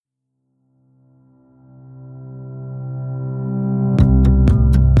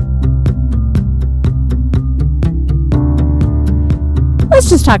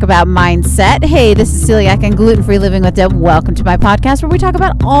let's talk about mindset. Hey, this is Celiac and Gluten-Free Living with Deb. Welcome to my podcast where we talk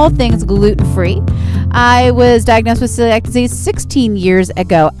about all things gluten-free. I was diagnosed with celiac disease 16 years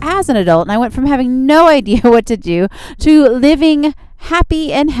ago as an adult, and I went from having no idea what to do to living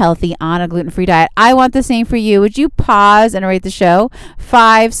happy and healthy on a gluten-free diet. I want the same for you. Would you pause and rate the show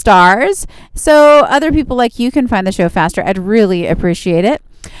 5 stars so other people like you can find the show faster? I'd really appreciate it.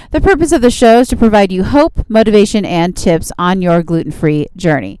 The purpose of the show is to provide you hope, motivation, and tips on your gluten-free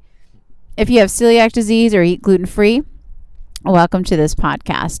journey. If you have celiac disease or eat gluten-free, welcome to this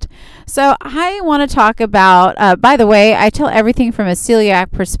podcast. So I want to talk about, by the way, I tell everything from a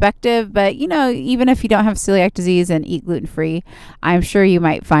celiac perspective, but even if you don't have celiac disease and eat gluten-free, I'm sure you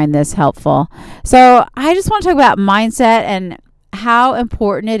might find this helpful. So I just want to talk about mindset and how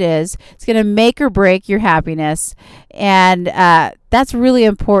important it is. It's going to make or break your happiness. And that's really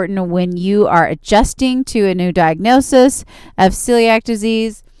important when you are adjusting to a new diagnosis of celiac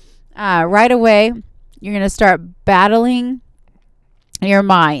disease. Right away, you're going to start battling your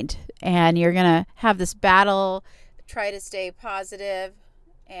mind, and you're going to have this battle, try to stay positive.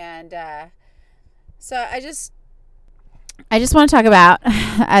 And so I just want to talk about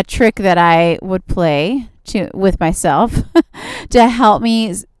a trick that I would play with myself to help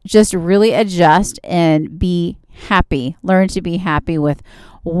me just really adjust and be happy, learn to be happy with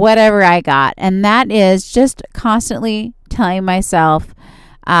whatever I got. And that is just constantly telling myself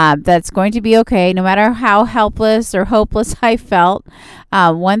that's going to be okay, no matter how helpless or hopeless I felt.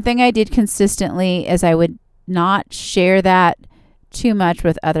 One thing I did consistently is I would not share that too much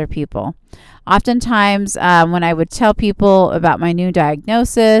with other people. Oftentimes, when I would tell people about my new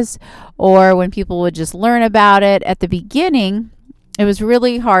diagnosis, or when people would just learn about it at the beginning, it was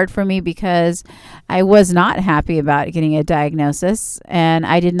really hard for me because I was not happy about getting a diagnosis, and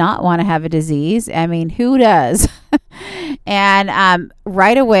I did not want to have a disease. I mean, who does? And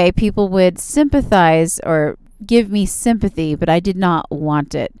right away, people would sympathize or give me sympathy, but I did not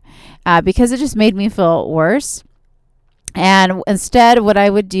want it because it just made me feel worse. And instead, what I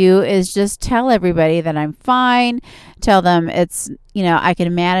would do is just tell everybody that I'm fine, tell them it's, I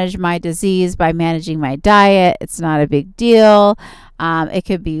can manage my disease by managing my diet. It's not a big deal. It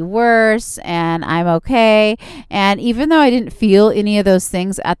could be worse, and I'm okay. And even though I didn't feel any of those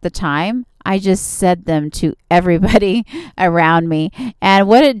things at the time, I just said them to everybody around me. And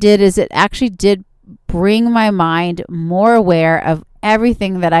what it did is it actually did bring my mind more aware of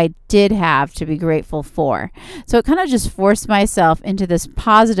everything that I did have to be grateful for. So it kind of just forced myself into this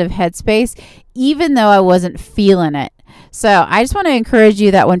positive headspace, even though I wasn't feeling it. So I just want to encourage you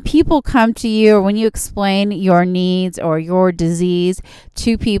that when people come to you, or when you explain your needs or your disease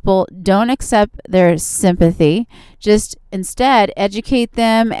to people, don't accept their sympathy. Just instead educate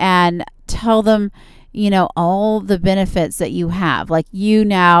them and tell them all the benefits that you have. Like, you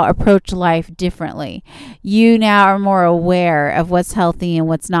now approach life differently. You now are more aware of what's healthy and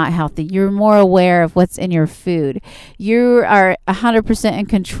what's not healthy. You're more aware of what's in your food. You are 100% in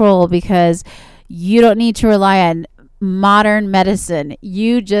control because you don't need to rely on modern medicine.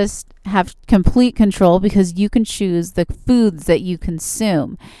 You just have complete control because you can choose the foods that you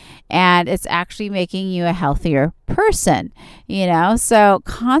consume. And it's actually making you a healthier person, So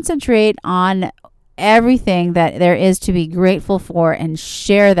concentrate on everything that there is to be grateful for and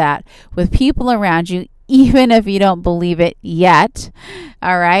share that with people around you, even if you don't believe it yet.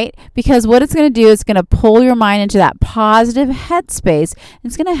 All right? Because what it's going to do is going to pull your mind into that positive headspace.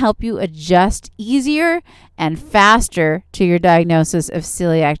 It's going to help you adjust easier and faster to your diagnosis of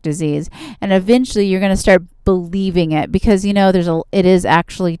celiac disease. And eventually you're going to start believing it because, it is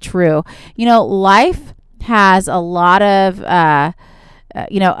actually true. Life has a lot of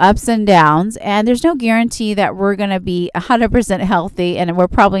ups and downs, and there's no guarantee that we're going to be 100% healthy, and we're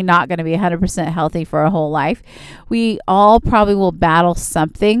probably not going to be 100% healthy for a whole life. We all probably will battle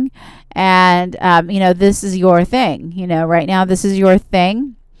something, and this is your thing. Right now this is your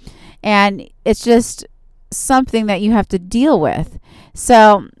thing, and it's just something that you have to deal with.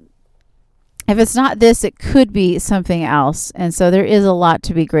 So if it's not this, it could be something else, and so there is a lot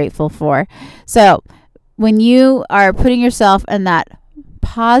to be grateful for. So when you are putting yourself in that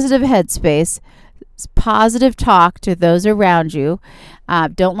positive headspace, positive talk to those around you.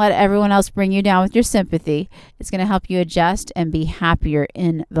 Don't let everyone else bring you down with your sympathy. It's going to help you adjust and be happier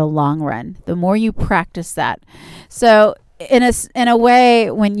in the long run. The more you practice that. So in a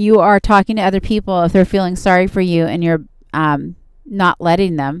way, when you are talking to other people, if they're feeling sorry for you and you're not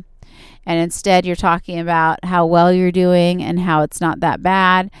letting them, and instead you're talking about how well you're doing and how it's not that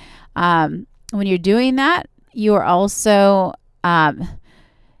bad, when you're doing that, you are also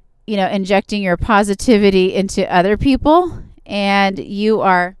injecting your positivity into other people, and you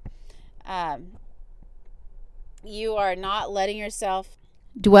are not letting yourself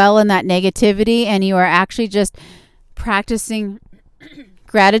dwell in that negativity, and you are actually just practicing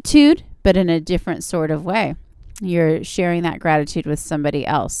gratitude, but in a different sort of way. You're sharing that gratitude with somebody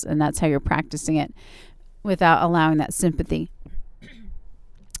else, and that's how you're practicing it without allowing that sympathy.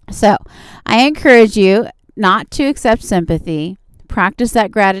 So I encourage you not to accept sympathy. Practice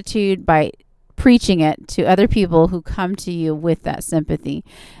that gratitude by preaching it to other people who come to you with that sympathy.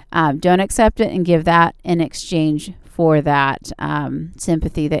 Don't accept it and give that in exchange for that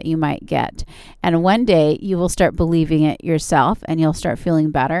sympathy that you might get. And one day you will start believing it yourself, and you'll start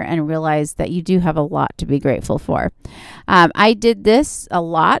feeling better and realize that you do have a lot to be grateful for. I did this a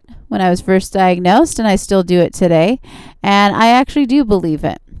lot when I was first diagnosed, and I still do it today. And I actually do believe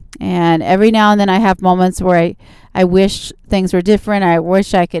it. And every now and then I have moments where I wish things were different. I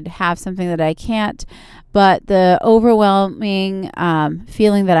wish I could have something that I can't. But the overwhelming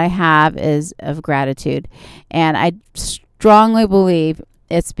feeling that I have is of gratitude. And I strongly believe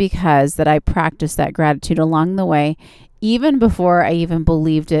it's because that I practiced that gratitude along the way, even before I even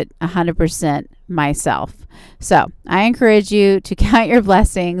believed it 100% myself. So I encourage you to count your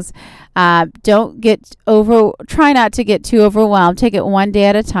blessings. Try not to get too overwhelmed. Take it one day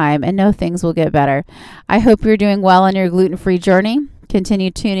at a time, and know things will get better. I hope you're doing well on your gluten-free journey.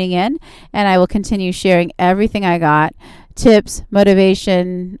 Continue tuning in, and I will continue sharing everything I got, tips,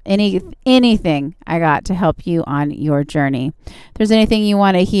 motivation, anything I got to help you on your journey. If there's anything you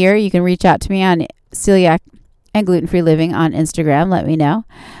want to hear, you can reach out to me on Celiac and Gluten-Free Living on Instagram. Let me know.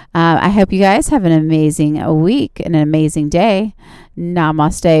 I hope you guys have an amazing week and an amazing day.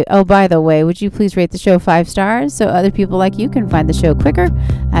 Namaste. Oh, by the way, would you please rate the show 5 stars so other people like you can find the show quicker?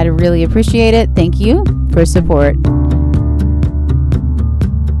 I'd really appreciate it. Thank you for support.